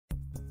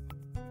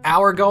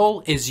Our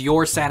goal is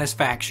your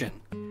satisfaction.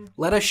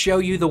 Let us show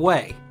you the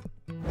way.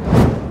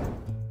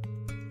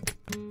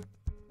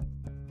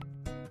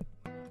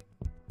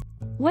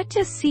 What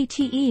does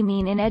CTE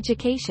mean in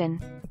education?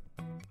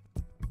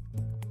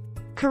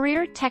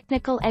 Career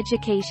Technical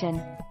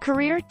Education.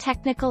 Career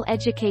Technical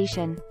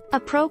Education. A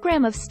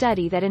program of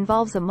study that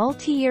involves a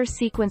multi-year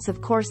sequence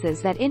of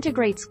courses that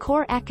integrates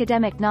core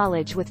academic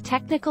knowledge with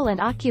technical and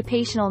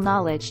occupational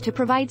knowledge to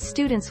provide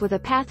students with a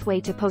pathway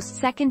to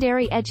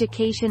post-secondary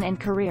education and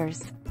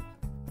careers.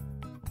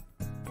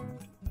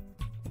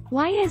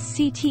 Why is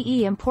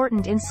CTE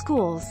important in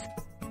schools?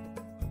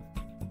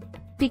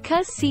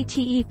 Because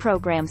CTE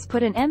programs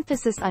put an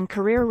emphasis on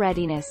career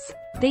readiness,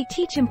 they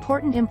teach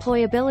important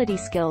employability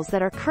skills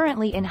that are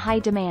currently in high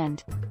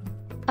demand.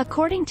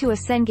 According to a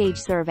Cengage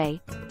survey,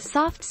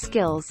 soft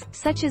skills,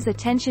 such as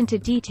attention to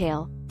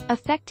detail,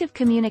 effective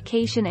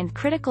communication and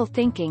critical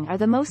thinking are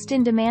the most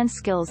in-demand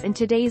skills in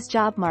today's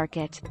job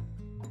market.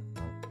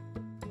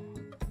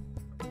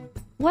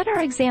 What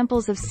are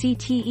examples of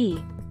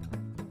CTE?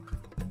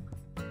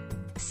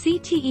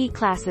 CTE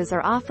classes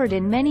are offered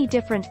in many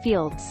different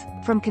fields,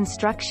 from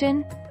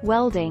construction,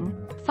 welding,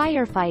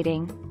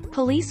 firefighting,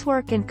 police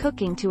work and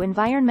cooking to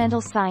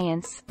environmental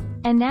science,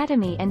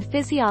 anatomy and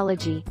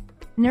physiology,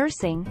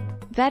 nursing,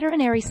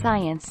 veterinary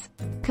science,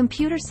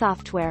 computer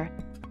software,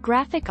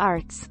 graphic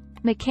arts,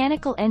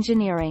 mechanical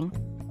engineering,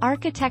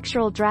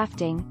 architectural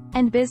drafting,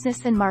 and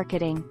business and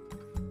marketing.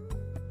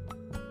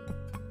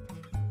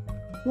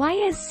 Why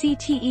is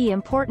CTE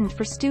important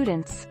for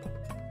students?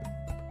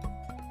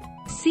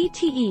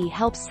 CTE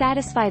helps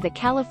satisfy the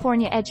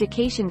California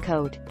Education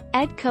Code,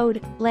 Ed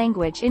Code,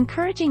 language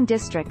encouraging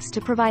districts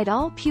to provide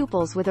all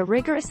pupils with a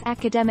rigorous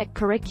academic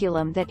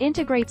curriculum that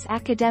integrates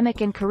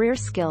academic and career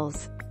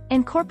skills,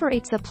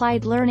 incorporates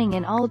applied learning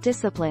in all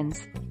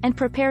disciplines, and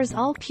prepares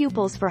all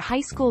pupils for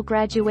high school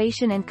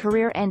graduation and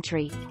career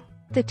entry.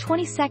 The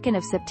 22nd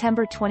of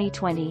September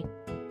 2020.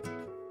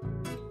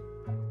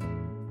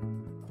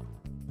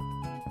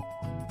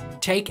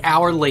 Take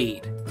our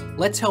lead.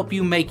 Let's help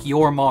you make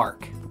your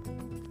mark.